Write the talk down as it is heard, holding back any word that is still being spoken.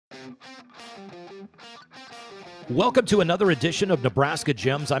Welcome to another edition of Nebraska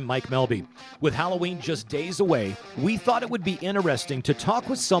Gems. I'm Mike Melby. With Halloween just days away, we thought it would be interesting to talk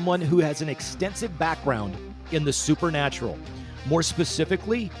with someone who has an extensive background in the supernatural, more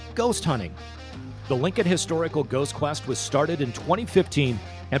specifically, ghost hunting. The Lincoln Historical Ghost Quest was started in 2015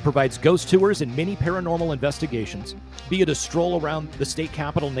 and provides ghost tours and many paranormal investigations, be it a stroll around the state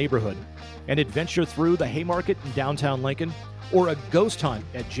capitol neighborhood, an adventure through the Haymarket in downtown Lincoln, or a ghost hunt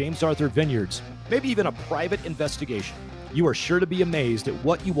at James Arthur Vineyards, maybe even a private investigation. You are sure to be amazed at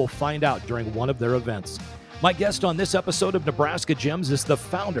what you will find out during one of their events. My guest on this episode of Nebraska Gems is the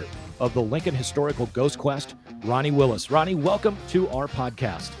founder of the Lincoln Historical Ghost Quest, Ronni Willis. Ronni, welcome to our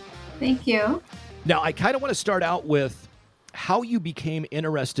podcast. Thank you. Now, I kind of want to start out with how you became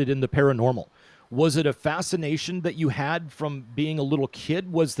interested in the paranormal. Was it a fascination that you had from being a little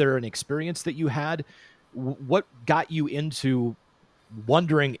kid? Was there an experience that you had? What got you into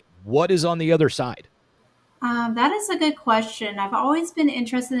wondering what is on the other side? That is a good question. I've always been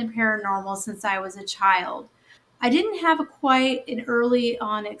interested in paranormal since I was a child. I didn't have quite an early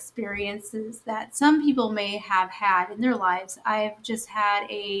on experiences that some people may have had in their lives. I've just had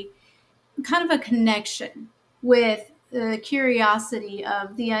a kind of a connection with the curiosity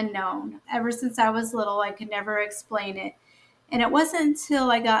of the unknown. Ever since I was little, I could never explain it. And it wasn't until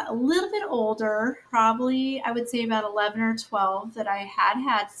I got a little bit older, probably I would say about 11 or 12, that I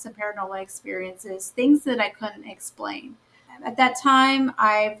had some paranormal experiences, things that I couldn't explain. At that time,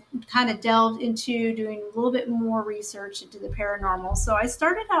 I kind of delved into doing a little bit more research into the paranormal. So I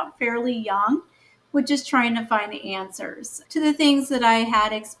started out fairly young with just trying to find the answers to the things that I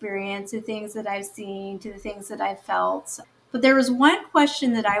had experienced, to things that I've seen, to the things that I felt. But there was one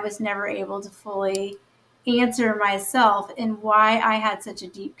question that I was never able to fully answer myself, and why I had such a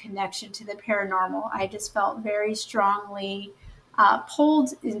deep connection to the paranormal. I just felt very strongly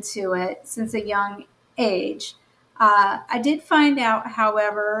pulled into it since a young age. I did find out,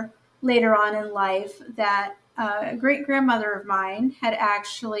 however, later on in life that a great-grandmother of mine had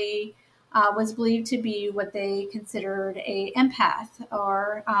actually was believed to be what they considered a empath,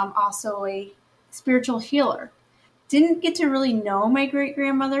 or also a spiritual healer. Didn't get to really know my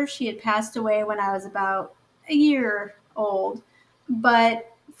great-grandmother. She had passed away when I was about a year old.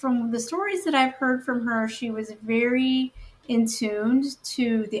 But from the stories that I've heard from her, she was very in tune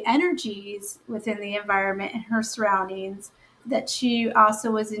to the energies within the environment and her surroundings, that she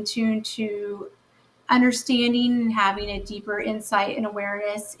also was in tune to understanding and having a deeper insight and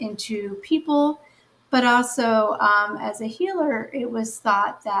awareness into people. But also, as a healer, it was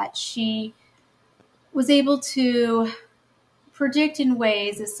thought that she was able to predict in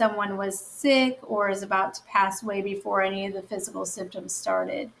ways if someone was sick or is about to pass away before any of the physical symptoms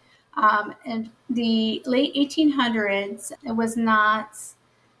started. In the late 1800s, it was not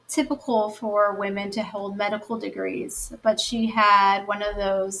typical for women to hold medical degrees, but she had one of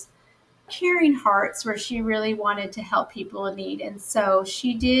those caring hearts where she really wanted to help people in need. And so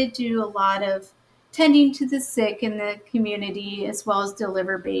she did do a lot of tending to the sick in the community, as well as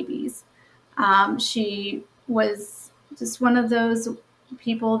deliver babies. She was just one of those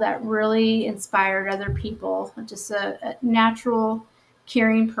people that really inspired other people, just a natural,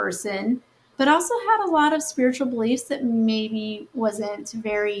 caring person, but also had a lot of spiritual beliefs that maybe wasn't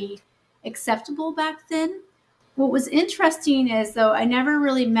very acceptable back then. What was interesting is, though, I never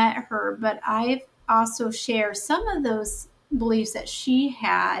really met her, but I've also shared some of those beliefs that she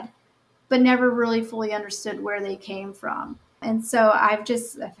had, but never really fully understood where they came from. And so I've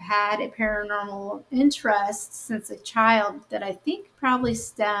had a paranormal interest since a child that I think probably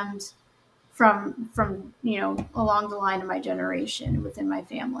stemmed from along the line of my generation within my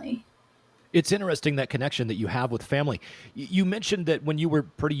family. It's interesting, that connection that you have with family. You mentioned that when you were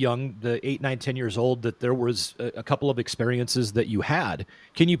pretty young, the 8, 9, 10 years old, that there was a couple of experiences that you had.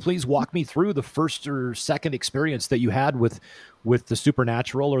 Can you please walk me through the first or second experience that you had with the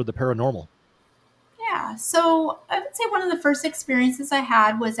supernatural or the paranormal? Yeah, so I would say one of the first experiences I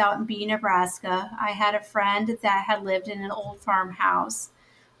had was out in Nebraska. I had a friend that had lived in an old farmhouse,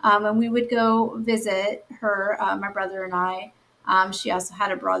 and we would go visit her, my brother and I. She also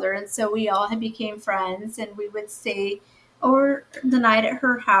had a brother, and so we all became friends, and we would stay over the night at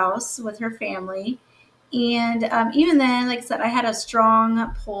her house with her family. And even then, like I said, I had a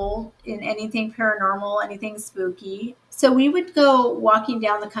strong pull in anything paranormal, anything spooky. So we would go walking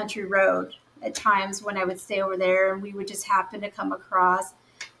down the country road at times when I would stay over there, and we would just happen to come across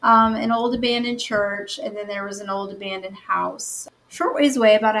an old abandoned church, and then there was an old abandoned house short ways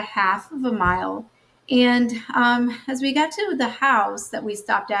away, about a half of a mile. And as we got to the house that we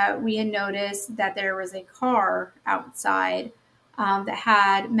stopped at, we had noticed that there was a car outside that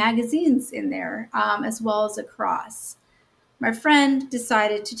had magazines in there, as well as a cross. My friend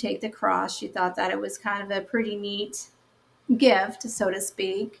decided to take the cross. She thought that it was kind of a pretty neat gift, so to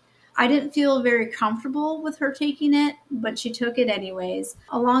speak. I didn't feel very comfortable with her taking it, but she took it anyways.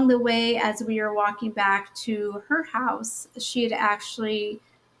 Along the way, as we were walking back to her house, she had actually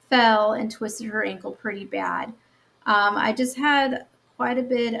fell and twisted her ankle pretty bad. I just had quite a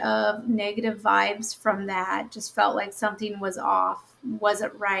bit of negative vibes from that. Just felt like something was off,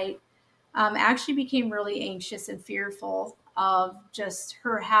 wasn't right. Actually became really anxious and fearful of just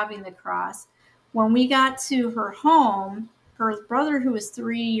her having the cross. When we got to her home, her brother, who was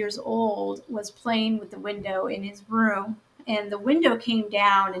 3 years old, was playing with the window in his room, and the window came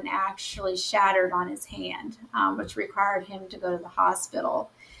down and actually shattered on his hand, which required him to go to the hospital.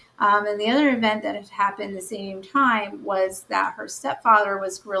 And the other event that had happened the same time was that her stepfather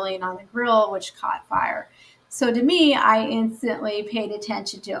was grilling on the grill, which caught fire. So to me, I instantly paid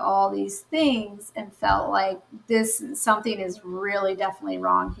attention to all these things and felt like something is really definitely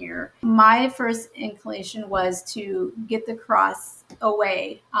wrong here. My first inclination was to get the cross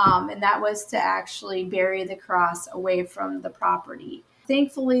away, and that was to actually bury the cross away from the property.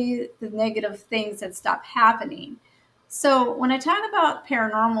 Thankfully, the negative things had stopped happening. So when I talk about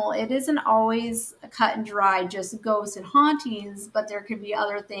paranormal, it isn't always a cut and dry, just ghosts and hauntings, but there could be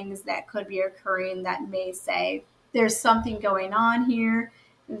other things that could be occurring that may say there's something going on here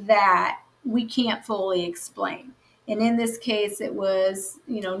that we can't fully explain. And in this case, it was,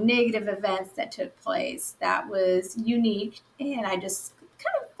 negative events that took place that was unique. And I just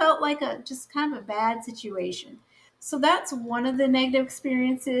kind of felt like just kind of a bad situation. So that's one of the negative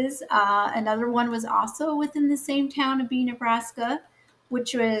experiences. Another one was also within the same town of B, Nebraska,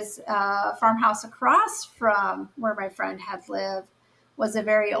 which was a farmhouse across from where my friend had lived. Was a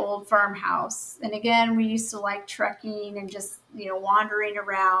very old farmhouse. And again, we used to like trekking and just, wandering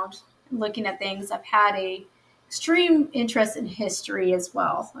around, looking at things. I've had a extreme interest in history as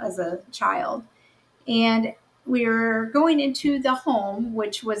well as a child. And we were going into the home,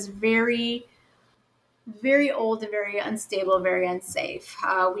 which was very old and very unstable, very unsafe.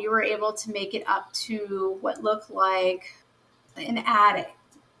 We were able to make it up to what looked like an attic,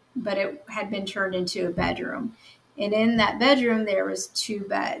 but it had been turned into a bedroom. And in that bedroom, there was two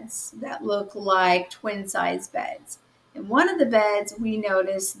beds that looked like twin-size beds. And one of the beds we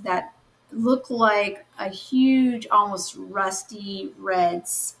noticed that looked like a huge, almost rusty red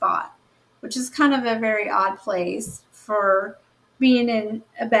spot, which is kind of a very odd place for being in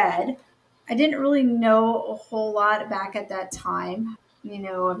a bed. I didn't really know a whole lot back at that time.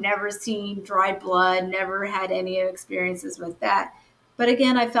 I've never seen dried blood, never had any experiences with that. But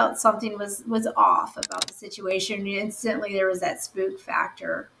again, I felt something was off about the situation. Instantly, there was that spook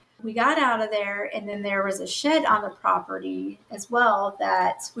factor. We got out of there, and then there was a shed on the property as well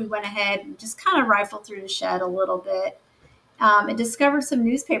that we went ahead and just kind of rifled through the shed a little bit, and discovered some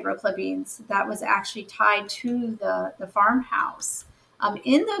newspaper clippings that was actually tied to the farmhouse.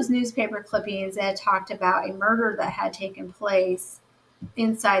 In those newspaper clippings, it talked about a murder that had taken place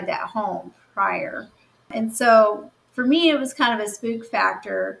inside that home prior. And so for me, it was kind of a spook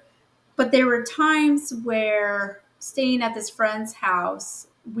factor. But there were times where staying at this friend's house,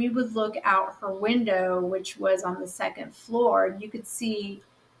 we would look out her window, which was on the second floor, and you could see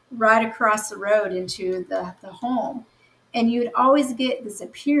right across the road into the home. And you'd always get this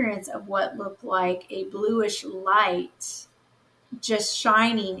appearance of what looked like a bluish light just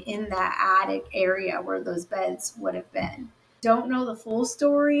shining in that attic area where those beds would have been. Don't know the full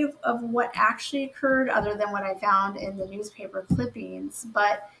story of what actually occurred other than what I found in the newspaper clippings.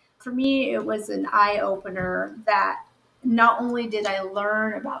 But for me, it was an eye-opener that not only did I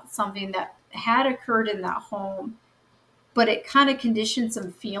learn about something that had occurred in that home, but it kind of conditioned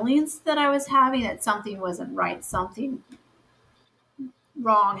some feelings that I was having that something wasn't right, something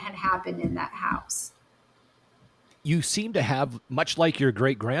wrong had happened in that house. You seem to have, much like your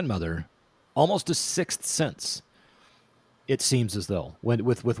great-grandmother, almost a sixth sense. It seems as though,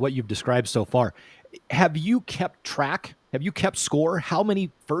 with what you've described so far. Have you kept track? Have you kept score? How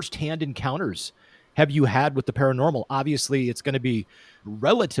many firsthand encounters have you had with the paranormal? Obviously, it's going to be a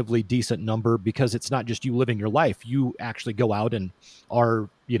relatively decent number because it's not just you living your life. You actually go out and are,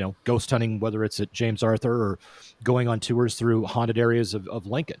 ghost hunting, whether it's at James Arthur or going on tours through haunted areas of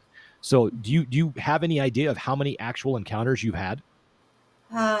Lincoln. So do you have any idea of how many actual encounters you've had?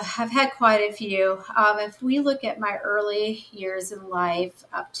 I've had quite a few. If we look at my early years in life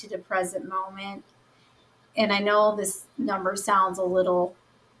up to the present moment, and I know this number sounds a little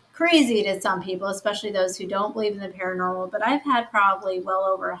crazy to some people, especially those who don't believe in the paranormal, but I've had probably well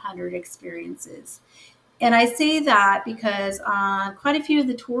over 100 experiences. And I say that because on quite a few of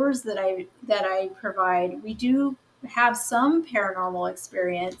the tours that I provide, we do have some paranormal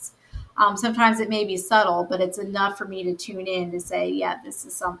experience. Sometimes it may be subtle, but it's enough for me to tune in to say, yeah, this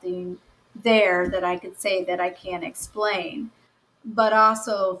is something there that I could say that I can't explain. But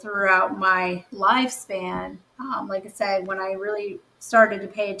also throughout my lifespan, like I said, when I really started to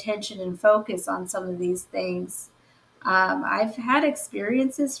pay attention and focus on some of these things, I've had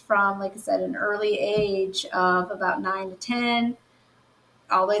experiences from, like I said, an early age of about 9 to 10,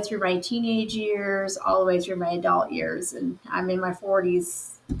 all the way through my teenage years, all the way through my adult years. And I'm in my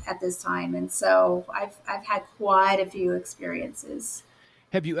 40s at this time. And so I've had quite a few experiences.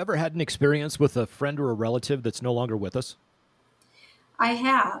 Have you ever had an experience with a friend or a relative that's no longer with us? I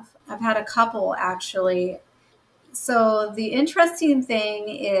have. I've had a couple actually. So the interesting thing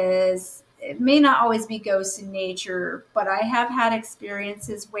is, it may not always be ghosts in nature, but I have had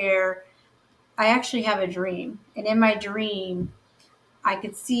experiences where I actually have a dream. And in my dream, I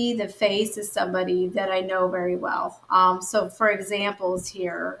could see the face of somebody that I know very well. So, for examples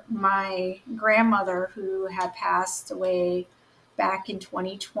here, my grandmother, who had passed away back in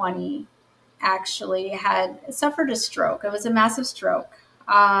 2020, actually had suffered a stroke. It was a massive stroke.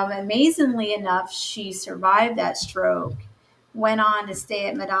 Amazingly enough, she survived that stroke, went on to stay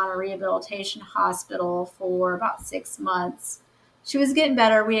at Madonna Rehabilitation Hospital for about 6 months. She was getting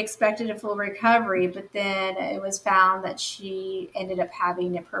better. We expected a full recovery, but then it was found that she ended up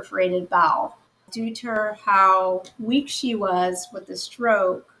having a perforated bowel. Due to how weak she was with the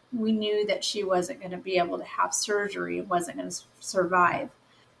stroke, we knew that she wasn't going to be able to have surgery and wasn't going to survive.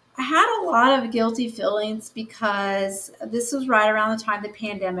 I had a lot of guilty feelings because this was right around the time the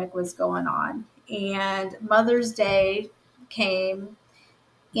pandemic was going on, and Mother's Day came,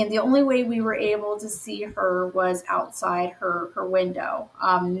 and the only way we were able to see her was outside her window.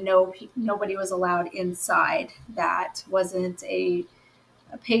 Nobody was allowed inside. That wasn't a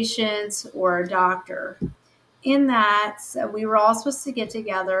patient or a doctor. In that, we were all supposed to get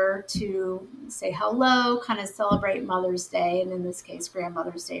together to say hello, kind of celebrate Mother's Day, and in this case,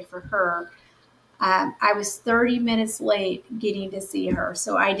 Grandmother's Day for her. I was 30 minutes late getting to see her,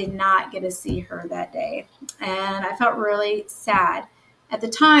 so I did not get to see her that day. And I felt really sad. At the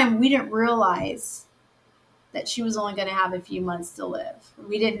time, we didn't realize that she was only going to have a few months to live.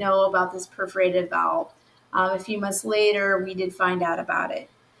 We didn't know about this perforated valve. A few months later, we did find out about it.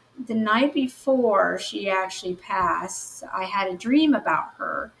 The night before she actually passed, I had a dream about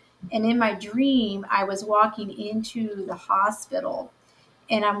her. And in my dream, I was walking into the hospital,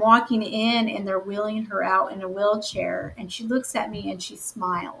 and I'm walking in and they're wheeling her out in a wheelchair, and she looks at me and she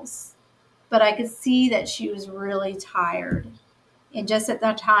smiles. But I could see that she was really tired. And just at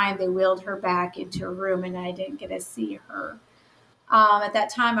that time, they wheeled her back into a room and I didn't get to see her. At that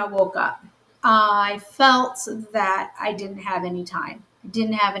time, I woke up. I felt that I didn't have any time. I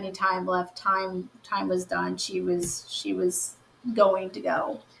didn't have any time left. Time was done. She was going to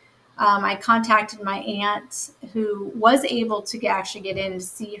go. I contacted my aunt, who was able to actually get in to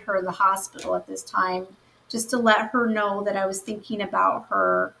see her in the hospital at this time, just to let her know that I was thinking about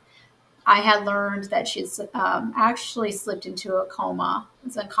her. I had learned that she's actually slipped into a coma,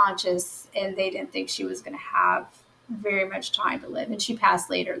 was unconscious, and they didn't think she was going to have very much time to live, and she passed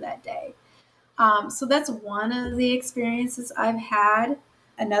later that day. So that's one of the experiences I've had.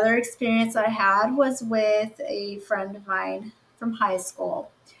 Another experience I had was with a friend of mine from high school.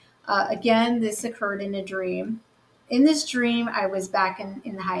 Again, this occurred in a dream. In this dream, I was back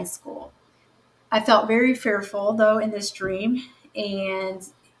in high school. I felt very fearful, though, in this dream. And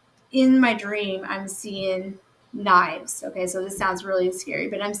in my dream, I'm seeing knives. Okay, so this sounds really scary,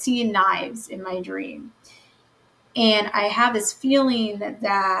 but I'm seeing knives in my dream. And I have this feeling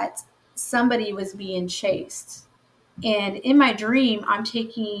that somebody was being chased. And in my dream, I'm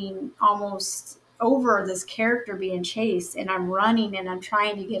taking almost over this character being chased, and I'm running and I'm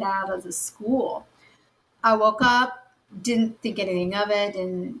trying to get out of the school. I woke up, didn't think anything of it,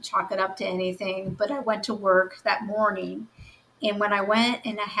 and chalk it up to anything, but I went to work that morning. And when I went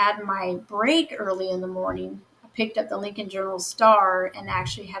and I had my break early in the morning, I picked up the Lincoln Journal-Star and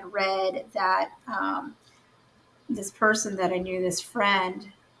actually had read that this person that I knew, this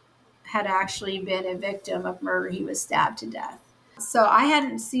friend, had actually been a victim of murder. He was stabbed to death. So I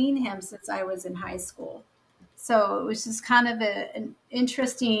hadn't seen him since I was in high school. So it was just kind of an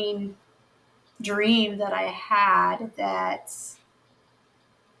interesting dream that I had that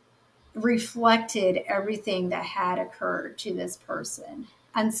reflected everything that had occurred to this person.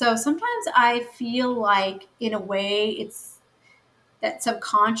 And so sometimes I feel in a way, it's that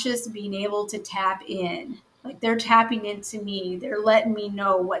subconscious being able to tap in Like they're tapping into me. They're letting me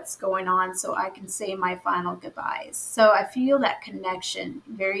know what's going on so I can say my final goodbyes. So I feel that connection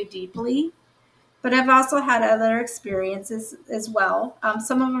very deeply. But I've also had other experiences as well.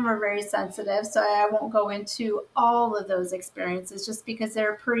 Some of them are very sensitive, so I won't go into all of those experiences just because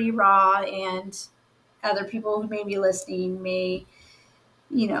they're pretty raw, and other people who may be listening may,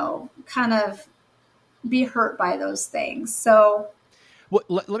 kind of be hurt by those things. So, Well,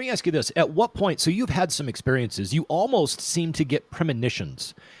 let me ask you this. At what point, so you've had some experiences, you almost seem to get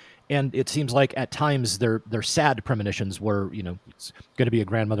premonitions. And it seems like at times they're sad premonitions where, it's going to be a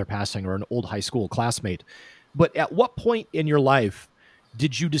grandmother passing or an old high school classmate. But at what point in your life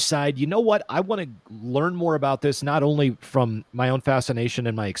did you decide, you know what, I want to learn more about this, not only from my own fascination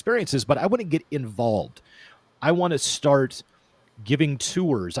and my experiences, but I want to get involved. I want to start giving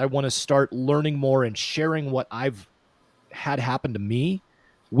tours. I want to start learning more and sharing what I've had happen to me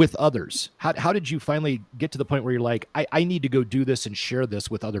with others. How did you finally get to the point where you're like, I need to go do this and share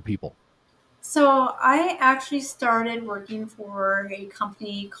this with other people? so I actually started working for a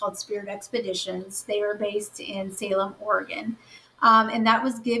company called Spirit Expeditions. They were based in Salem, Oregon. And that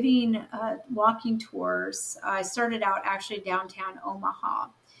was giving walking tours. I started out actually downtown Omaha.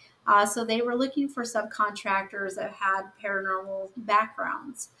 So they were looking for subcontractors that had paranormal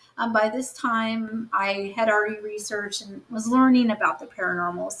backgrounds. By this time, I had already researched and was learning about the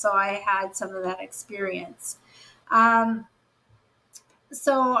paranormal, so I had some of that experience. Um,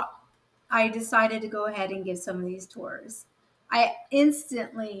 so I decided to go ahead and give some of these tours. I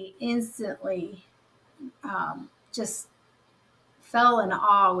instantly just fell in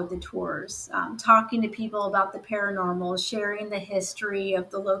awe with the tours, talking to people about the paranormal, sharing the history of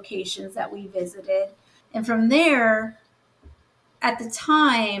the locations that we visited. And from there, at the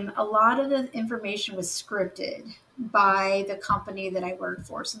time, a lot of the information was scripted by the company that I worked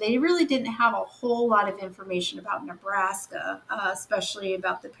for. So they really didn't have a whole lot of information about Nebraska, especially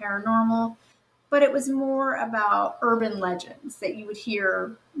about the paranormal. But it was more about urban legends that you would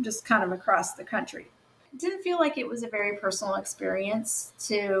hear just kind of across the country. It didn't feel like it was a very personal experience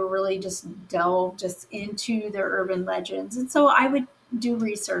to really just delve just into the urban legends. And so I would do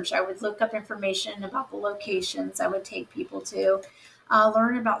research. I would look up information about the locations I would take people to,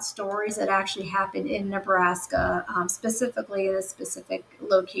 learn about stories that actually happened in Nebraska, specifically in a specific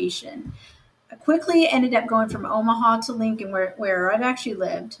location. I quickly ended up going from Omaha to Lincoln, where I've actually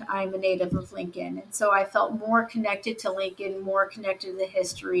lived. I'm a native of Lincoln. And so I felt more connected to Lincoln, more connected to the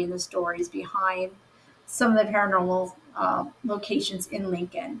history and the stories behind some of the paranormal locations in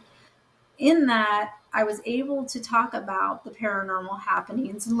Lincoln. In that, I was able to talk about the paranormal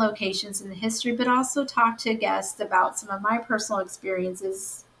happenings and locations in the history, but also talk to guests about some of my personal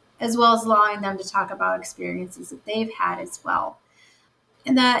experiences, as well as allowing them to talk about experiences that they've had as well.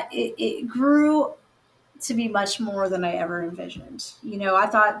 And that it grew to be much more than I ever envisioned. I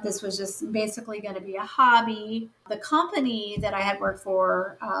thought this was just basically going to be a hobby. The company that I had worked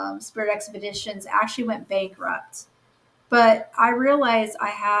for, Spirit Expeditions, actually went bankrupt. But I realized I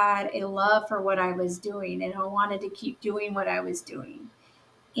had a love for what I was doing, and I wanted to keep doing what I was doing.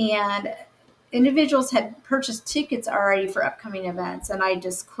 And individuals had purchased tickets already for upcoming events, and I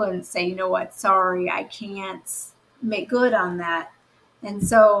just couldn't say, you know what, sorry, I can't make good on that. And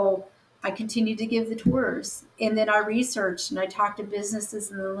so I continued to give the tours. And then I researched and I talked to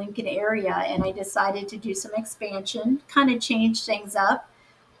businesses in the Lincoln area, and I decided to do some expansion, kind of change things up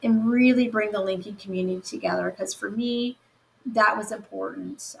and really bring the Lincoln community together. Because for me, that was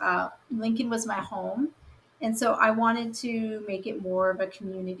important. Lincoln was my home. And so I wanted to make it more of a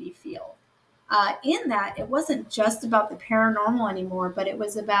community feel. In that, it wasn't just about the paranormal anymore, but it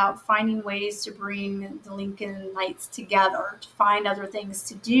was about finding ways to bring the Lincolnites together, to find other things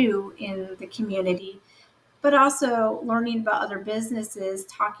to do in the community, but also learning about other businesses,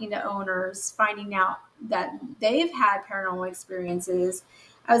 talking to owners, finding out that they've had paranormal experiences.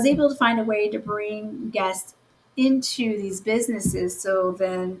 I was able to find a way to bring guests into these businesses, so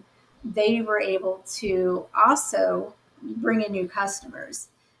then they were able to also bring in new customers.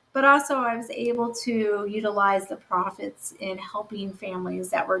 But also, I was able to utilize the profits in helping families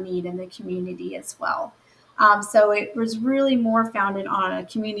that were in need in the community as well. So it was really more founded on a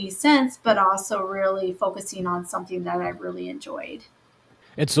community sense, but also really focusing on something that I really enjoyed.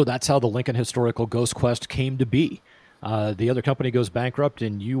 And so that's how the Lincoln Historical Ghost Quest came to be. The other company goes bankrupt,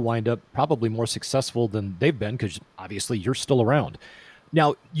 and you wind up probably more successful than they've been because obviously you're still around.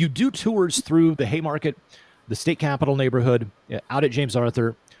 Now, you do tours through the Haymarket, the State Capitol neighborhood, out at James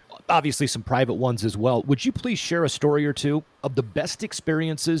Arthur, obviously some private ones as well. Would you please share a story or two of the best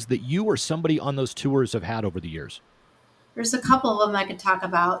experiences that you or somebody on those tours have had over the years? There's a couple of them I could talk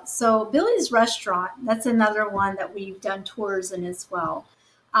about. So Billy's Restaurant, that's another one that we've done tours in as well.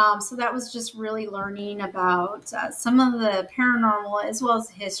 So that was just really learning about some of the paranormal as well as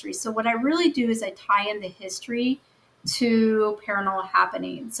the history. So what I really do is I tie in the history to paranormal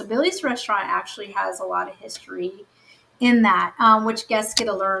happenings. So Billy's Restaurant actually has a lot of history in that, which guests get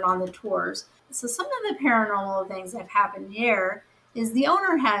to learn on the tours. So some of the paranormal things that have happened there is the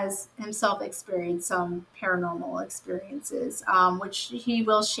owner has himself experienced some paranormal experiences, which he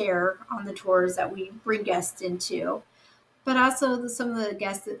will share on the tours that we bring guests into. But also some of the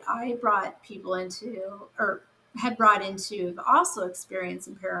guests that I brought people into or had brought into have also experienced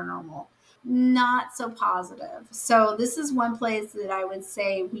some paranormal, not so positive. So this is one place that I would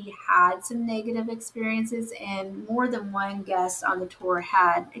say we had some negative experiences, and more than one guest on the tour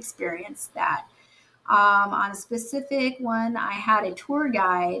had experienced that. On a specific one, I had a tour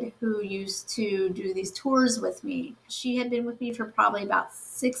guide who used to do these tours with me. She had been with me for probably about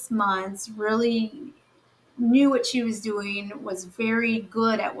 6 months, really knew what she was doing, was very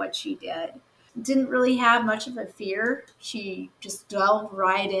good at what she did. Didn't really have much of a fear. She just delved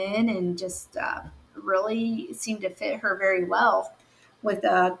right in and just really seemed to fit her very well with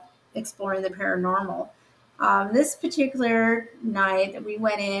exploring the paranormal. This particular night that we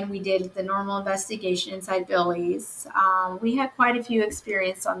went in, we did the normal investigation inside Billy's. We had quite a few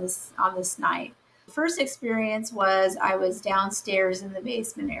experiences on this night. First experience was I was downstairs in the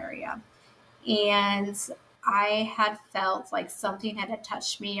basement area, and I had felt like something had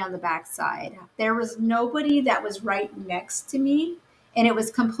touched me on the backside. There was nobody that was right next to me, and it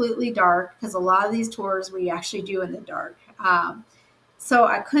was completely dark because a lot of these tours we actually do in the dark. So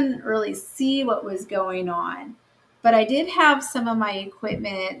I couldn't really see what was going on. But I did have some of my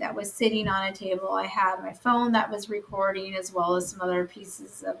equipment that was sitting on a table. I had my phone that was recording as well as some other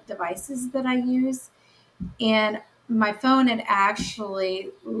pieces of devices that I use. And my phone had actually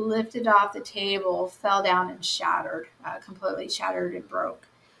lifted off the table, fell down, and shattered, completely shattered and broke.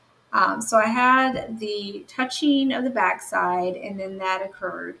 So I had the touching of the backside, and then that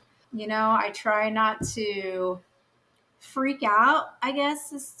occurred. I try not to freak out, I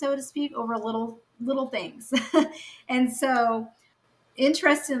guess, so to speak, over little things. And so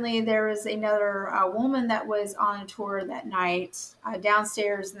interestingly, there was another woman that was on a tour that night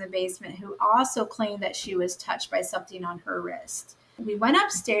downstairs in the basement who also claimed that she was touched by something on her wrist. We went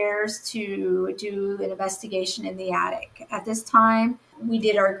upstairs to do an investigation in the attic. At this time, we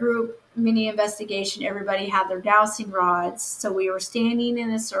did our group mini investigation. Everybody had their dowsing rods. So we were standing in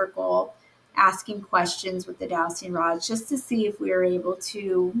a circle asking questions with the dowsing rods just to see if we were able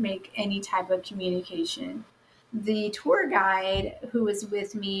to make any type of communication. The tour guide who was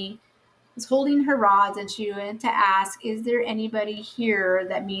with me was holding her rods, and she went to ask, is there anybody here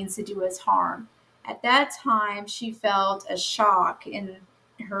that means to do us harm? At that time, she felt a shock in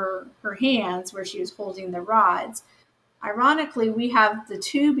her hands where she was holding the rods. Ironically, we have the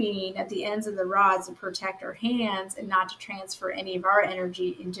tubing at the ends of the rods to protect our hands and not to transfer any of our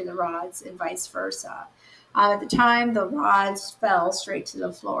energy into the rods and vice versa. At the time, the rods fell straight to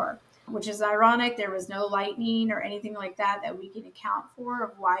the floor, which is ironic. There was no lightning or anything like that we can account for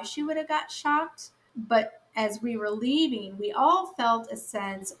of why she would have got shocked. But as we were leaving, we all felt a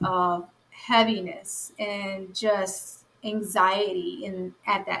sense of heaviness and just anxiety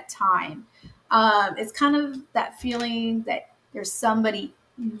at that time. It's kind of that feeling that there's somebody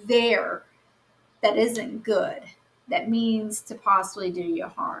there that isn't good, that means to possibly do you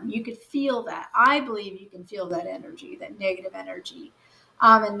harm. You could feel that. I believe you can feel that energy, that negative energy.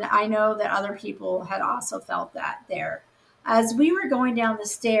 And I know that other people had also felt that there. As we were going down the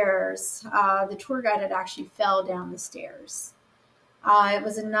stairs, the tour guide had actually fell down the stairs. It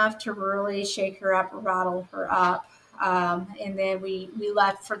was enough to really shake her up, rattle her up. And then we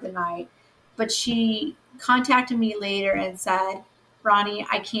left for the night. But she contacted me later and said, Ronni,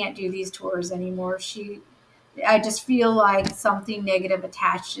 I can't do these tours anymore. I just feel like something negative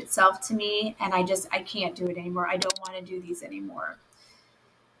attached itself to me, and I can't do it anymore. I don't want to do these anymore.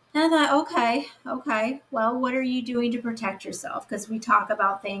 And I thought, okay. Well, what are you doing to protect yourself? Because we talk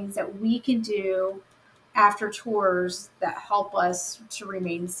about things that we can do after tours that help us to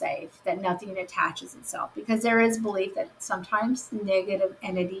remain safe, that nothing attaches itself. Because there is belief that sometimes negative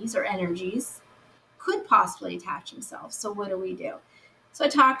entities or energies could possibly attach themselves. So what do we do? So I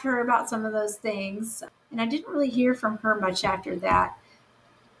talked to her about some of those things, and I didn't really hear from her much after that.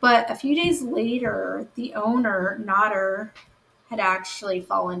 But a few days later, the owner, Nodder, had actually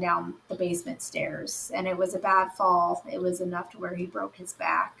fallen down the basement stairs, and it was a bad fall. It was enough to where he broke his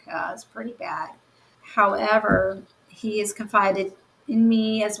back. It was pretty bad. However, he has confided in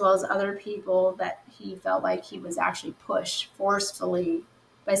me as well as other people that he felt like he was actually pushed forcefully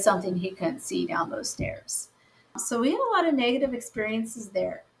by something he couldn't see down those stairs. So we had a lot of negative experiences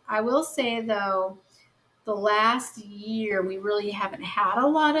there. I will say, though, the last year we really haven't had a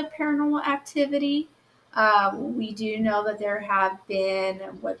lot of paranormal activity. We do know that there have been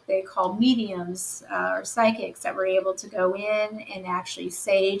what they call mediums or psychics that were able to go in and actually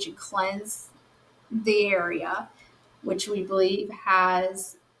sage and cleanse the area, which we believe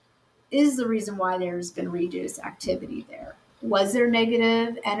is the reason why there's been reduced activity there. Was there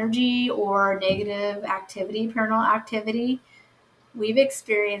negative energy or negative activity, paranormal activity? We've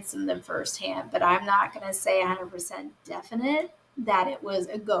experienced them firsthand, but I'm not going to say 100% definite that it was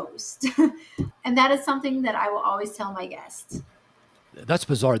a ghost. And that is something that I will always tell my guests. That's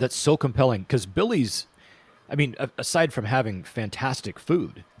bizarre. That's so compelling because Billy's, I mean, aside from having fantastic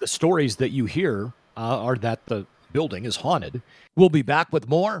food, the stories that you hear are that the building is haunted. We'll be back with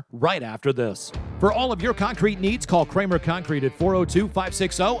more right after this. For all of your concrete needs, call Kramer Concrete at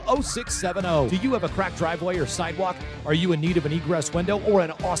 402-560-0670. Do you have a cracked driveway or sidewalk? Are you in need of an egress window or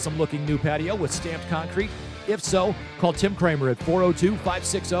an awesome-looking new patio with stamped concrete? If so, call Tim Kramer at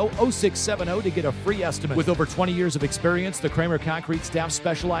 402-560-0670 to get a free estimate. With over 20 years of experience, the Kramer Concrete staff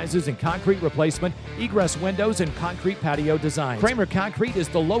specializes in concrete replacement, egress windows, and concrete patio design. Kramer Concrete is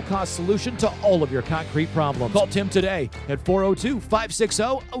the low-cost solution to all of your concrete problems. Call Tim today at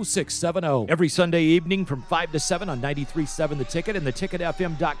 402-560-0670. Every Sunday evening from 5 to 7 on 93.7 The Ticket and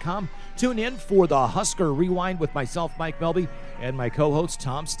theticketfm.com. Tune in for the Husker Rewind with myself, Mike Melby, and my co-host,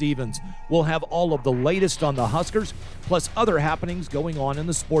 Tom Stevens. We'll have all of the latest on the Huskers, plus other happenings going on in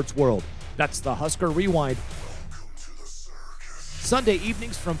the sports world. That's the Husker Rewind. Sunday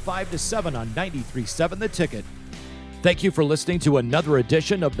evenings from 5 to 7 on 93.7 The Ticket. Thank you for listening to another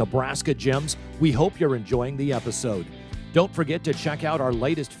edition of Nebraska Gems. We hope you're enjoying the episode. Don't forget to check out our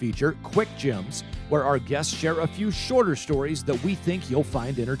latest feature, Quick Gems, where our guests share a few shorter stories that we think you'll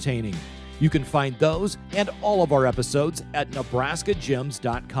find entertaining. You can find those and all of our episodes at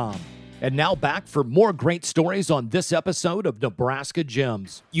nebraskagems.com. And now back for more great stories on this episode of Nebraska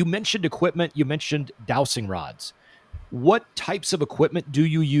Gems. You mentioned equipment, you mentioned dowsing rods. What types of equipment do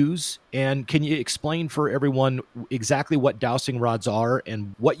you use? And can you explain for everyone exactly what dowsing rods are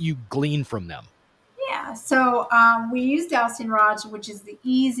and what you glean from them? Yeah, so we use dowsing rods, which is the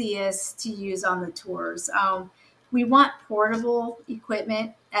easiest to use on the tours. We want portable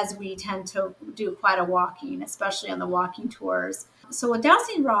equipment as we tend to do quite a walking, especially on the walking tours. So with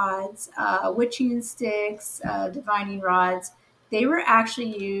dowsing rods, witching sticks, divining rods, they were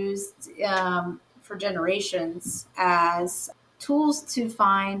actually used for generations as tools to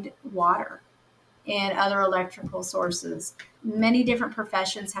find water and other electrical sources. Many different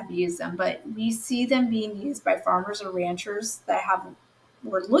professions have used them, but we see them being used by farmers or ranchers that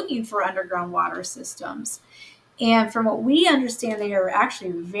were looking for underground water systems. And from what we understand, they are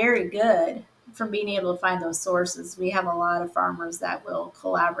actually very good from being able to find those sources. We have a lot of farmers that will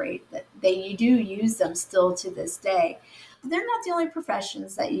collaborate, that they do use them still to this day. They're not the only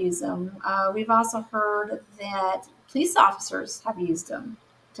professions that use them. We've also heard that police officers have used them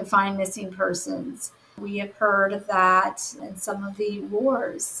to find missing persons. We have heard that in some of the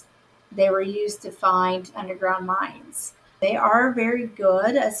wars, they were used to find underground mines. They are very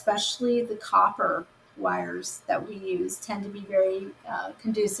good, especially the copper wires that we use tend to be very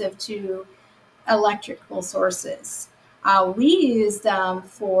conducive to electrical sources. We use them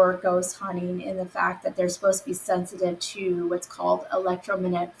for ghost hunting in the fact that they're supposed to be sensitive to what's called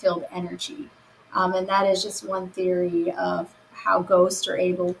electromagnetic field energy. And that is just one theory of how ghosts are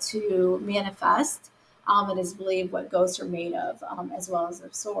able to manifest. It is believed what ghosts are made of, as well as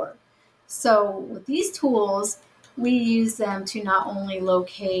absorb. So with these tools, we use them to not only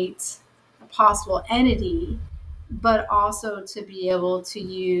locate a possible entity, but also to be able to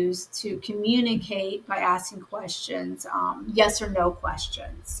use to communicate by asking questions, yes or no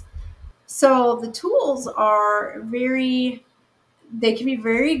questions. So the tools they can be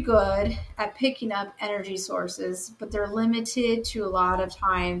very good at picking up energy sources, but they're limited to a lot of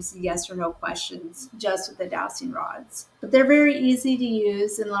times yes or no questions just with the dowsing rods. But they're very easy to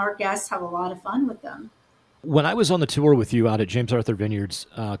use, and our guests have a lot of fun with them. When I was on the tour with you out at James Arthur Vineyards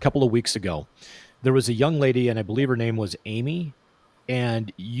a couple of weeks ago, there was a young lady, and I believe her name was Amy,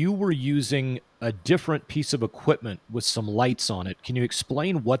 and you were using a different piece of equipment with some lights on it. Can you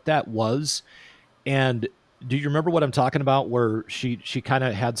explain what that was? And do you remember what I'm talking about, where she kind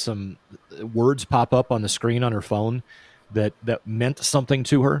of had some words pop up on the screen on her phone that meant something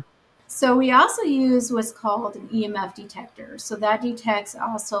to her? So we also use what's called an EMF detector. So that detects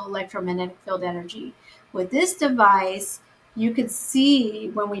also electromagnetic field energy. With this device, you could see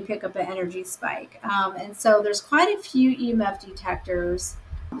when we pick up an energy spike. And so there's quite a few EMF detectors.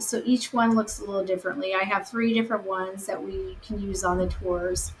 So each one looks a little differently. I have 3 different ones that we can use on the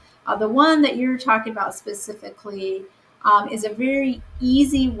tours. The one that you're talking about specifically is a very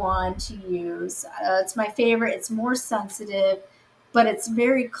easy one to use. It's my favorite. It's more sensitive, but it's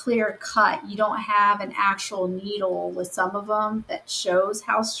very clear cut. You don't have an actual needle with some of them that shows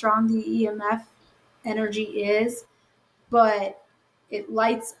how strong the EMF energy is, but it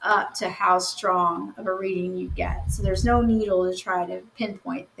lights up to how strong of a reading you get. So there's no needle to try to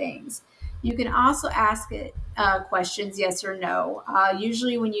pinpoint things. You can also ask it questions, yes or no.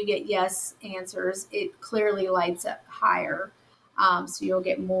 Usually, when you get yes answers, it clearly lights up higher. So you'll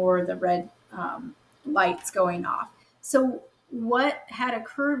get more of the red lights going off. So, what had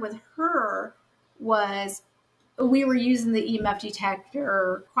occurred with her was we were using the EMF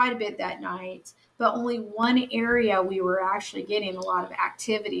detector quite a bit that night, but only one area we were actually getting a lot of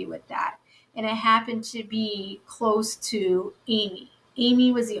activity with that. And it happened to be close to Amy.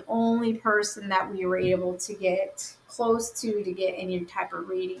 Amy was the only person that we were able to get close to get any type of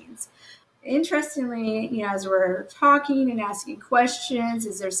readings. Interestingly, as we're talking and asking questions,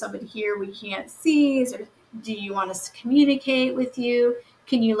 is there somebody here we can't see? Do you want us to communicate with you?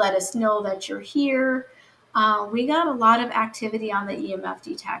 Can you let us know that you're here? We got a lot of activity on the EMF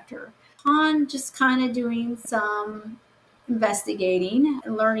detector. On just kind of doing some investigating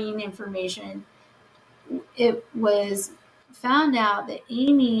and learning information, it was found out that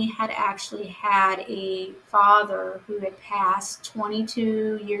Amy had actually had a father who had passed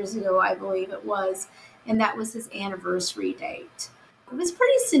 22 years ago, I believe it was, and that was his anniversary date. It was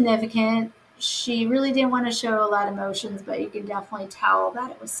pretty significant. She really didn't want to show a lot of emotions, but you can definitely tell that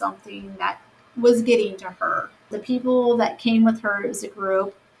it was something that was getting to her. The people that came with her, it was a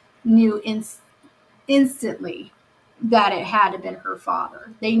group, knew instantly that it had to have been her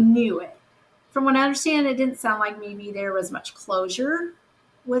father. They knew it. From what I understand, it didn't sound like maybe there was much closure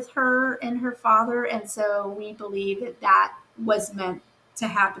with her and her father. And so we believe that was meant to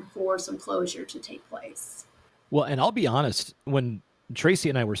happen for some closure to take place. Well, and I'll be honest, when Tracy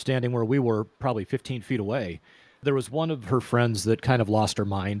and I were standing where we were, probably 15 feet away, there was one of her friends that kind of lost her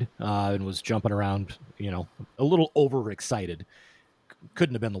mind and was jumping around, a little overexcited.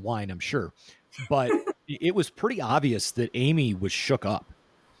 Couldn't have been the wine, I'm sure. But it was pretty obvious that Amy was shook up.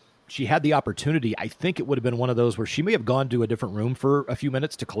 She had the opportunity. I think it would have been one of those where she may have gone to a different room for a few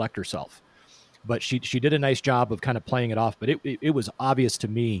minutes to collect herself. But she did a nice job of kind of playing it off. But it was obvious to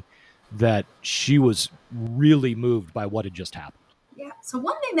me that she was really moved by what had just happened. Yeah. So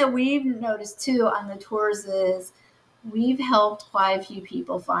one thing that we've noticed too on the tours is we've helped quite a few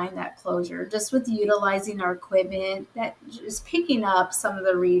people find that closure just with utilizing our equipment that is picking up some of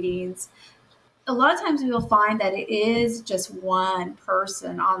the readings. A lot of times we'll find that it is just one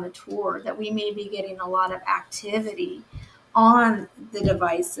person on the tour that we may be getting a lot of activity on the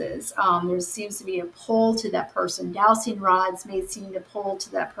devices. There seems to be a pull to that person. Dowsing rods may seem to pull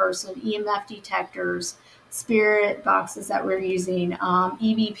to that person. EMF detectors, spirit boxes that we're using,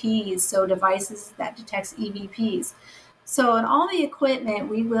 EVPs, so devices that detects EVPs. So in all the equipment,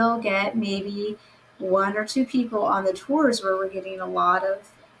 we will get maybe 1 or 2 people on the tours where we're getting a lot of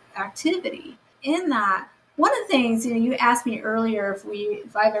activity. In that, one of the things, you asked me earlier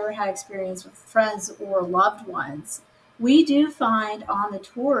if I've ever had experience with friends or loved ones. We do find on the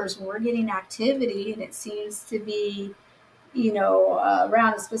tours when we're getting activity and it seems to be,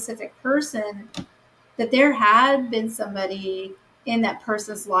 around a specific person, that there had been somebody in that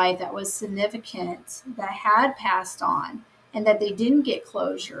person's life that was significant that had passed on and that they didn't get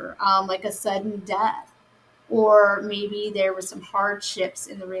closure, like a sudden death. Or maybe there were some hardships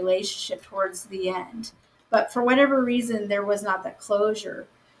in the relationship towards the end. But for whatever reason, there was not that closure.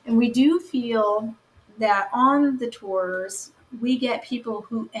 And we do feel that on the tours, we get people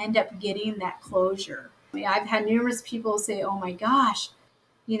who end up getting that closure. I've had numerous people say, oh my gosh,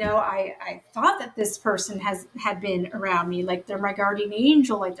 I thought that this person had been around me, like they're my guardian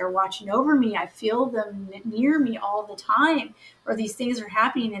angel, like they're watching over me. I feel them near me all the time, or these things are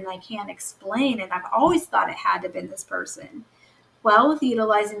happening and I can't explain. And I've always thought it had to have been this person. Well, with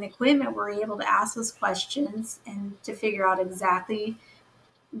utilizing the equipment, we're able to ask those questions and to figure out exactly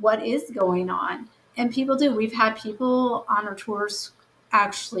what is going on. And people do. We've had people on our tours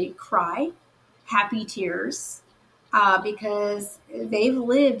actually cry, happy tears, because they've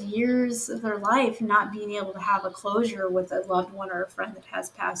lived years of their life not being able to have a closure with a loved one or a friend that has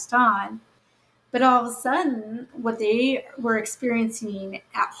passed on. But all of a sudden, what they were experiencing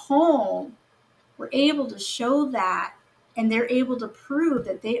at home, we're able to show that, and they're able to prove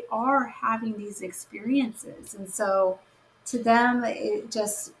that they are having these experiences. And so to them, it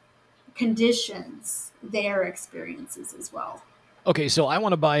just conditions their experiences as well. Okay, so I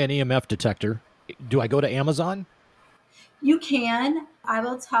want to buy an EMF detector. Do I go to Amazon? You can. I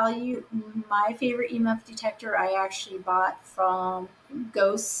will tell you, my favorite EMF detector I actually bought from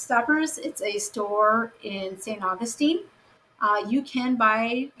Ghost Stoppers. It's a store in St. Augustine. You can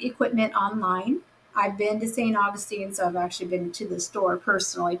buy equipment online. I've been to St. Augustine, so I've actually been to the store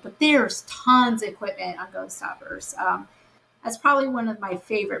personally, but there's tons of equipment on Ghost Stoppers. That's probably one of my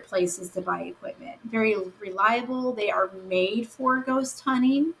favorite places to buy equipment. Very reliable. They are made for ghost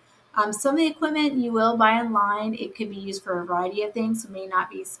hunting. Some of the equipment you will buy online, it can be used for a variety of things. It may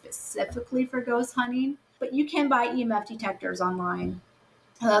not be specifically for ghost hunting, but you can buy EMF detectors online.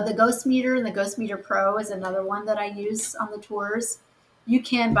 The Ghost Meter and the Ghost Meter Pro is another one that I use on the tours. You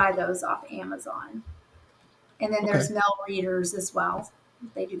can buy those off Amazon. And then Okay. there's Mel readers as well.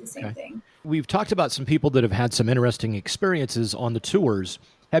 They do the same Okay. thing. We've talked about some people that have had some interesting experiences on the tours.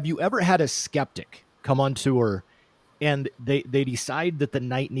 Have you ever had a skeptic come on tour and they decide that the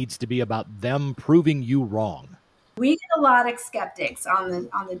night needs to be about them proving you wrong? We get a lot of skeptics on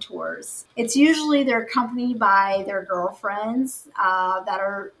the tours. It's usually they're accompanied by their girlfriends that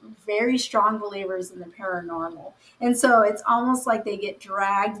are very strong believers in the paranormal, and so it's almost like they get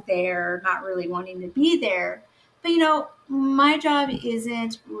dragged there, not really wanting to be there. But my job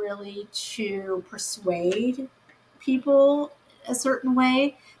isn't really to persuade people a certain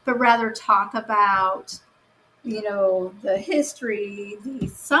way, but rather talk about the history, the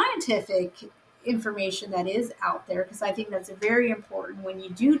scientific information that is out there, because I think that's very important when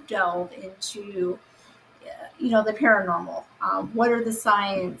you do delve into, the paranormal. What are the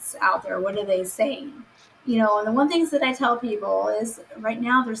science out there? What are they saying? And the one things that I tell people is right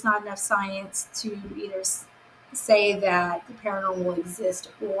now there's not enough science to either say that the paranormal exists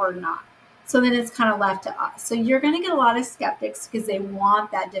or not. So then it's kind of left to us. So you're going to get a lot of skeptics because they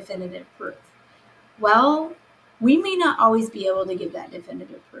want that definitive proof. Well, we may not always be able to give that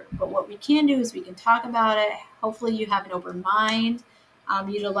definitive proof, but what we can do is we can talk about it. Hopefully you have an open mind,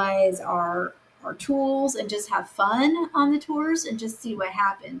 utilize our tools and just have fun on the tours and just see what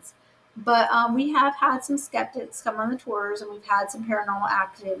happens. But we have had some skeptics come on the tours, and we've had some paranormal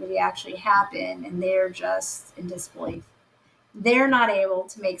activity actually happen, and they're just in disbelief. They're not able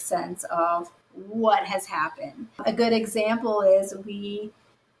to make sense of what has happened. A good example is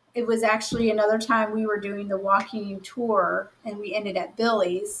it was actually another time we were doing the walking tour, and we ended at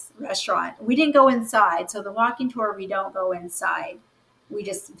Billy's restaurant. We didn't go inside. So the walking tour, we don't go inside. We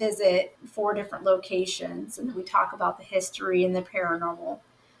just visit 4 different locations, and then we talk about the history and the paranormal.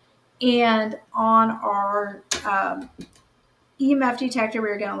 And on our EMF detector, we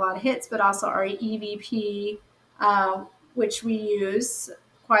were getting a lot of hits, but also our EVP, which we use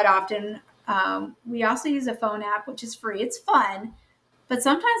quite often. We also use a phone app, which is free. It's fun. But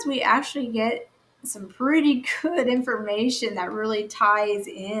sometimes we actually get some pretty good information that really ties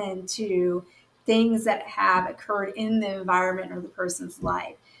into things that have occurred in the environment or the person's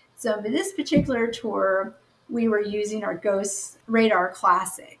life. So for this particular tour, we were using our Ghost Radar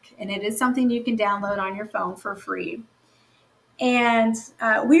Classic, and it is something you can download on your phone for free. And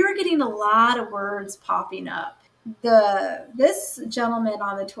we were getting a lot of words popping up. This gentleman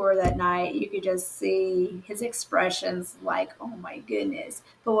on the tour that night, you could just see his expressions like, oh my goodness.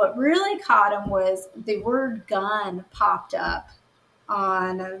 But what really caught him was the word gun popped up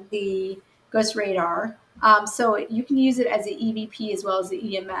on the Ghost Radar. So you can use it as an EVP as well as the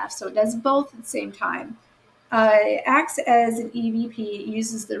EMF. So it does both at the same time. It acts as an EVP. It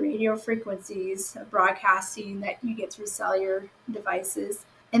uses the radio frequencies of broadcasting that you get through cellular devices.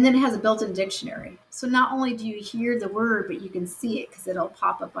 And then it has a built-in dictionary. So not only do you hear the word, but you can see it because it'll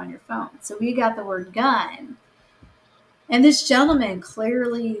pop up on your phone. So we got the word gun. And this gentleman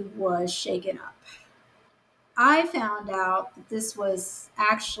clearly was shaken up. I found out that this was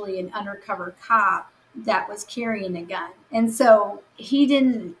actually an undercover cop that was carrying a gun. And so he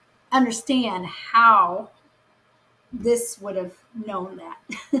didn't understand how this would have known that.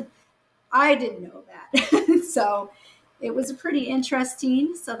 I didn't know that. So it was pretty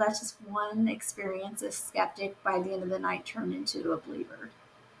interesting. So that's just one experience. A skeptic by the end of the night turned into a believer.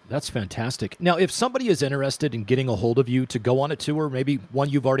 That's fantastic. Now, if somebody is interested in getting a hold of you to go on a tour, maybe one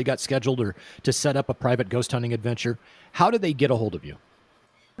you've already got scheduled, or to set up a private ghost hunting adventure, how do they get a hold of you?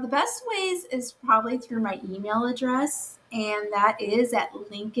 The best ways is probably through my email address, and that is at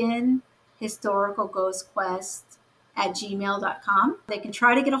lincolnhistoricalghostquest@gmail.com. They can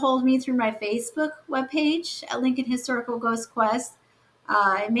try to get a hold of me through my Facebook webpage at Lincoln Historical Ghost Quest.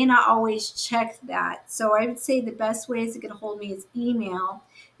 I may not always check that. So I would say the best ways to get a hold of me is email.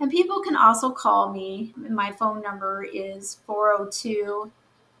 And people can also call me. My phone number is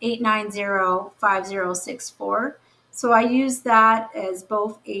 402-890-5064. So I use that as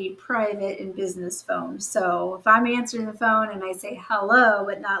both a private and business phone. So if I'm answering the phone and I say hello,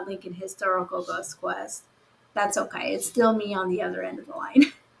 but not Lincoln Historical Ghost Quest, that's okay. It's still me on the other end of the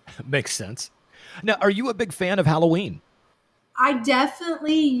line. Makes sense. Now, are you a big fan of Halloween? I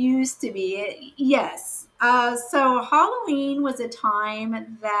definitely used to be. Yes. So Halloween was a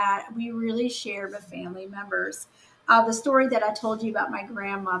time that we really shared with family members. The story that I told you about my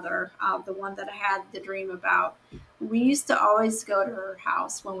grandmother, the one that I had the dream about, we used to always go to her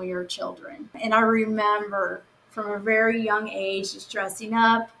house when we were children. And I remember from a very young age just dressing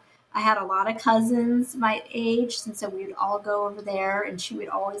up. I had a lot of cousins my age, and so we would all go over there, and she would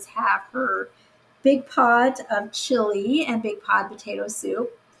always have her big pot of chili and big pot potato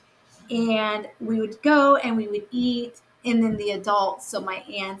soup. And we would go and we would eat. And then the adults, so my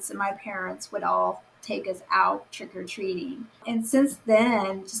aunts and my parents, would all take us out trick or treating. And since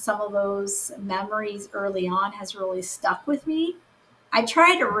then, just some of those memories early on has really stuck with me. I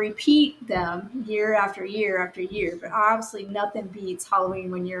try to repeat them year after year after year, but obviously nothing beats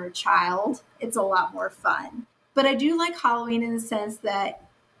Halloween when you're a child. It's a lot more fun. But I do like Halloween in the sense that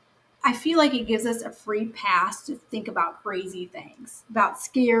I feel like it gives us a free pass to think about crazy things, about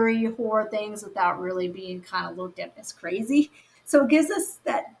scary horror things without really being kind of looked at as crazy. So it gives us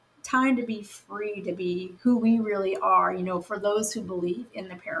that time to be free to be who we really are, for those who believe in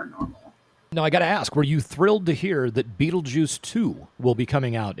the paranormal. Now, I got to ask, were you thrilled to hear that Beetlejuice 2 will be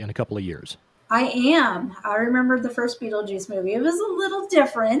coming out in a couple of years? I am. I remember the first Beetlejuice movie. It was a little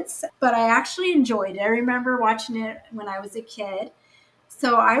different, but I actually enjoyed it. I remember watching it when I was a kid.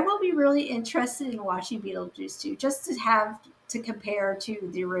 So I will be really interested in watching Beetlejuice 2, just to have to compare to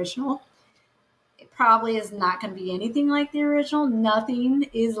the original. It probably is not going to be anything like the original. Nothing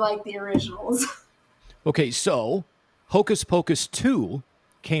is like the originals. Okay, so Hocus Pocus 2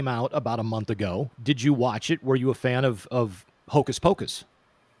 came out about a month ago. Did you watch it? Were you a fan of Hocus Pocus?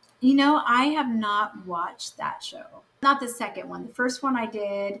 I have not watched that show. Not the second one. The first one I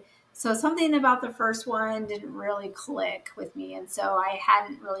did. So something about the first one didn't really click with me. And so I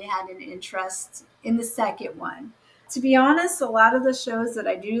hadn't really had an interest in the second one. To be honest, a lot of the shows that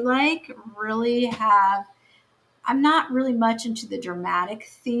I do like really I'm not really much into the dramatic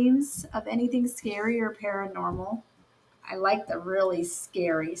themes of anything scary or paranormal. I like the really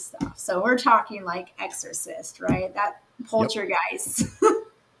scary stuff. So we're talking like Exorcist, right? That poltergeist. Yep.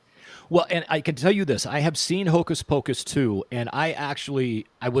 Well, and I can tell you this. I have seen Hocus Pocus 2, and I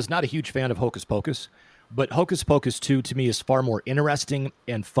was not a huge fan of Hocus Pocus, but Hocus Pocus 2 to me is far more interesting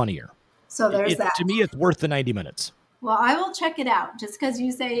and funnier. So there's that. To me, it's worth the 90 minutes. Well, I will check it out. Just because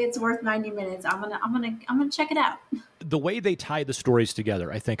you say it's worth 90 minutes, I'm gonna check it out. The way they tie the stories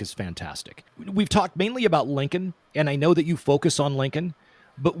together, I think, is fantastic. We've talked mainly about Lincoln, and I know that you focus on Lincoln,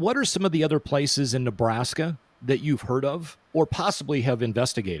 but what are some of the other places in Nebraska that you've heard of or possibly have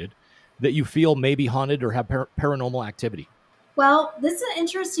investigated that you feel may be haunted or have paranormal activity? Well, this is an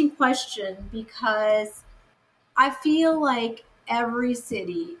interesting question because I feel like every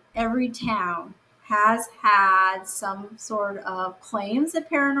city, every town has had some sort of claims of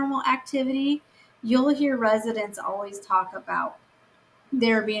paranormal activity. You'll hear residents always talk about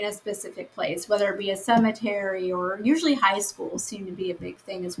there being a specific place, whether it be a cemetery or usually high schools seem to be a big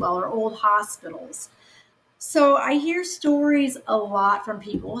thing as well, or old hospitals. So I hear stories a lot from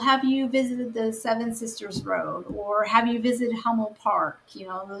people. Have you visited the Seven Sisters Road, or have you visited Hummel Park?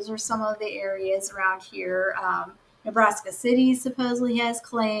 Those are some of the areas around here. Nebraska City supposedly has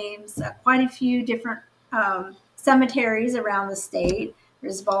claims. Quite a few different cemeteries around the state.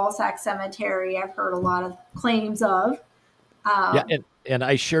 There's Balsack Cemetery. I've heard a lot of claims of. And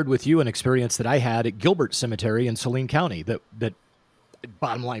I shared with you an experience that I had at Gilbert Cemetery in Saline County that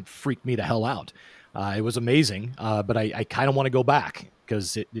bottom line freaked me the hell out. It was amazing, but I kind of want to go back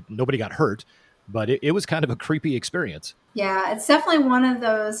because nobody got hurt, but it was kind of a creepy experience. Yeah, it's definitely one of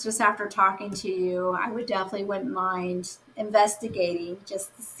those, just after talking to you, I wouldn't mind investigating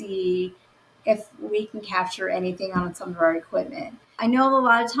just to see if we can capture anything on some of our equipment. I know a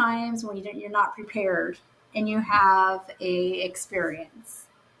lot of times when you're not prepared and you have a experience,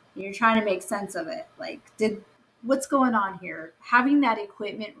 you're trying to make sense of it. Like, what's going on here? Having that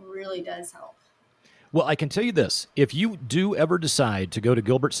equipment really does help. Well, I can tell you this. If you do ever decide to go to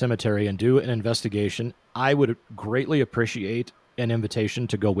Gilbert Cemetery and do an investigation, I would greatly appreciate an invitation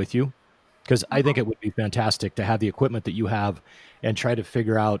to go with you, because I think it would be fantastic to have the equipment that you have and try to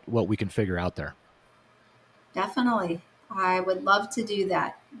figure out what we can figure out there. Definitely. I would love to do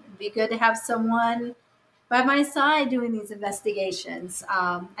that. It'd be good to have someone by my side doing these investigations.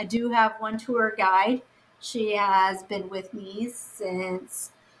 I do have one tour guide. She has been with me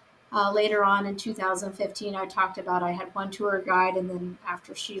since later on in 2015. I talked about I had one tour guide, and then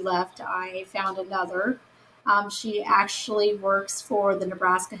after she left, I found another. She actually works for the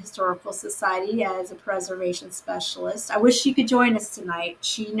Nebraska Historical Society as a preservation specialist. I wish she could join us tonight.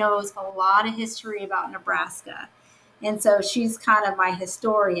 She knows a lot of history about Nebraska. And so she's kind of my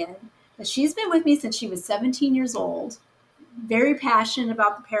historian. But she's been with me since she was 17 years old. Very passionate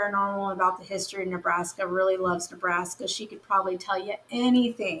about the paranormal and about the history of Nebraska, really loves Nebraska. She could probably tell you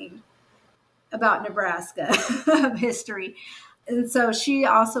anything about Nebraska history. And so she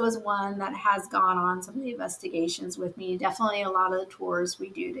also is one that has gone on some of the investigations with me. Definitely a lot of the tours we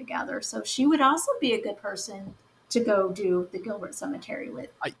do together. So she would also be a good person to go do the Gilbert Cemetery with.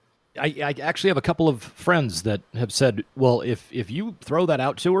 I actually have a couple of friends that have said, well, if you throw that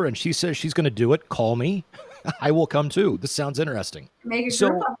out to her and she says she's going to do it, call me. I will come too. This sounds interesting. Make a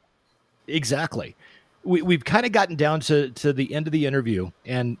group up. Exactly. We've kind of gotten down to the end of the interview,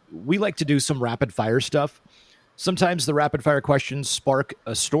 and we like to do some rapid fire stuff. Sometimes the rapid fire questions spark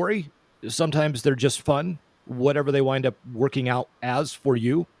a story. Sometimes they're just fun. Whatever they wind up working out as for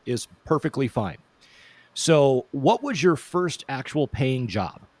you is perfectly fine. So what was your first actual paying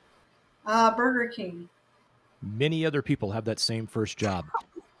job? Burger King. Many other people have that same first job.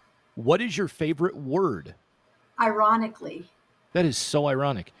 What is your favorite word? Ironically. That is so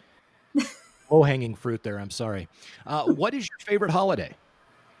ironic. Low-hanging fruit there. I'm sorry. What is your favorite holiday?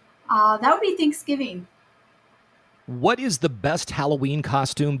 That would be Thanksgiving. What is the best Halloween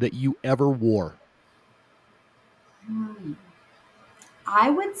costume that you ever wore? I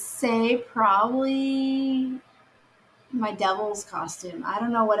would say probably my devil's costume. I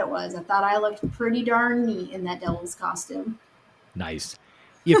don't know what it was. I thought I looked pretty darn neat in that devil's costume. Nice.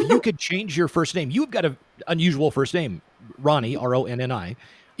 If you could change your first name, you've got an unusual first name, Ronni, Ronni.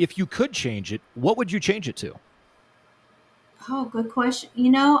 If you could change it, what would you change it to? Oh, good question.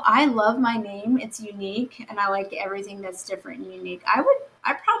 I love my name. It's unique, and I like everything that's different and unique. I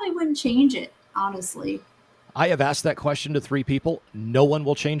probably wouldn't change it, honestly. I have asked that question to 3 people. No one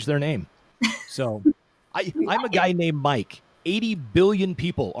will change their name. So I'm a guy named Mike. 80 billion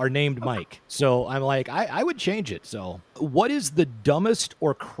people are named Mike. So I'm like, I would change it. So what is the dumbest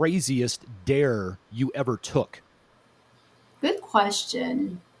or craziest dare you ever took? Good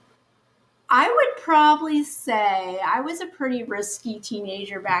question. I would probably say I was a pretty risky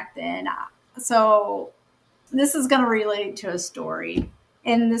teenager back then. So this is going to relate to a story.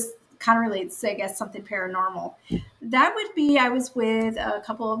 And this kind of relates to, I guess, something paranormal. That would be, I was with a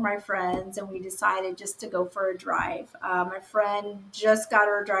couple of my friends and we decided just to go for a drive. My friend just got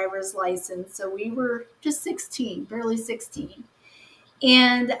her driver's license. So we were just 16, barely 16.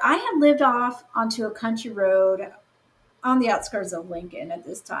 And I had lived off onto a country road on the outskirts of Lincoln at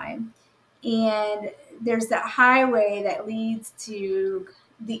this time. And there's that highway that leads to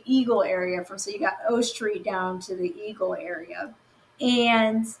the Eagle area so you got O Street down to the Eagle area.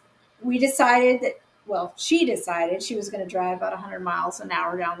 And we decided she decided she was going to drive about 100 miles an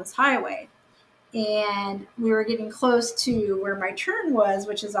hour down this highway. And we were getting close to where my turn was,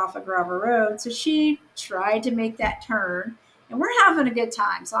 which is off of Gravel Road. So she tried to make that turn. And we're having a good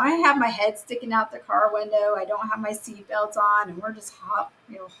time. So I have my head sticking out the car window. I don't have my seatbelts on. And we're just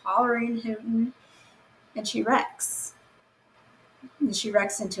hollering, hooting. And she wrecks. And she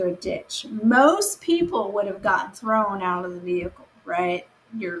wrecks into a ditch. Most people would have gotten thrown out of the vehicle, right?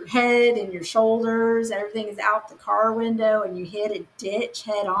 Your head and your shoulders, everything is out the car window. And you hit a ditch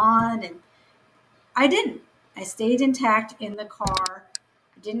head on. And I didn't. I stayed intact in the car.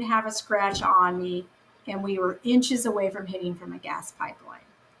 I didn't have a scratch on me. And we were inches away from hitting from a gas pipeline.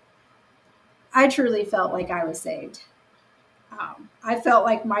 I truly felt like I was saved. I felt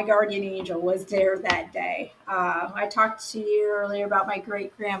like my guardian angel was there that day. I talked to you earlier about my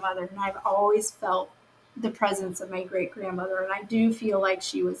great-grandmother, and I've always felt the presence of my great-grandmother, and I do feel like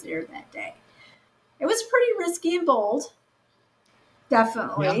she was there that day. It was pretty risky and bold,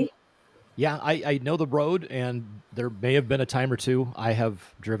 definitely. Yeah, I know the road, and there may have been a time or two I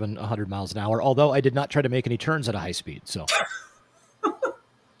have driven 100 miles an hour, although I did not try to make any turns at a high speed. So,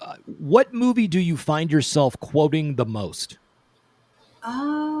 what movie do you find yourself quoting the most?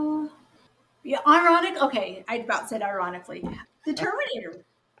 Oh, yeah, ironic. Okay, I about said ironically. The Terminator.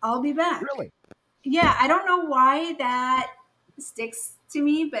 I'll be back. Really? Yeah, I don't know why that sticks to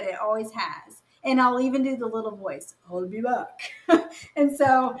me, but it always has. And I'll even do the little voice, I'll be back. And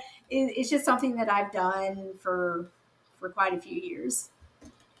so it's just something that I've done for quite a few years.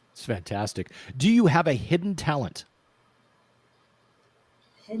 It's fantastic. Do you have a hidden talent?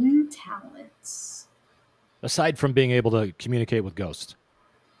 Hidden talents. Aside from being able to communicate with ghosts.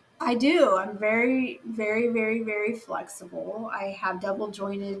 I do. I'm very, very, very, very flexible. I have double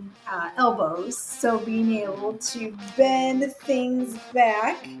jointed elbows, so being able to bend things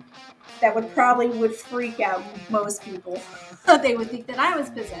back that would freak out most people. They would think that I was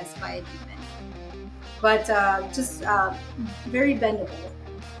possessed by a demon. But just very bendable.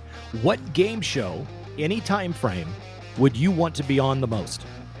 What game show, any time frame, would you want to be on the most?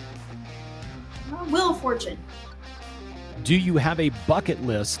 Wheel of Fortune. Do you have a bucket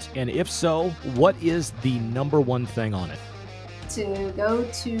list? And if so, what is the number one thing on it? To go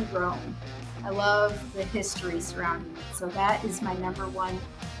to Rome. I love the history surrounding it. So that is my number one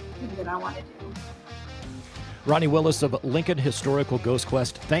thing that I want to do. Ronni Willis of Lincoln Historical Ghost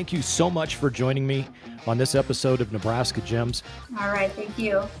Quest, thank you so much for joining me on this episode of Nebraska Gems. All right, thank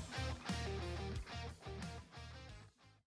you.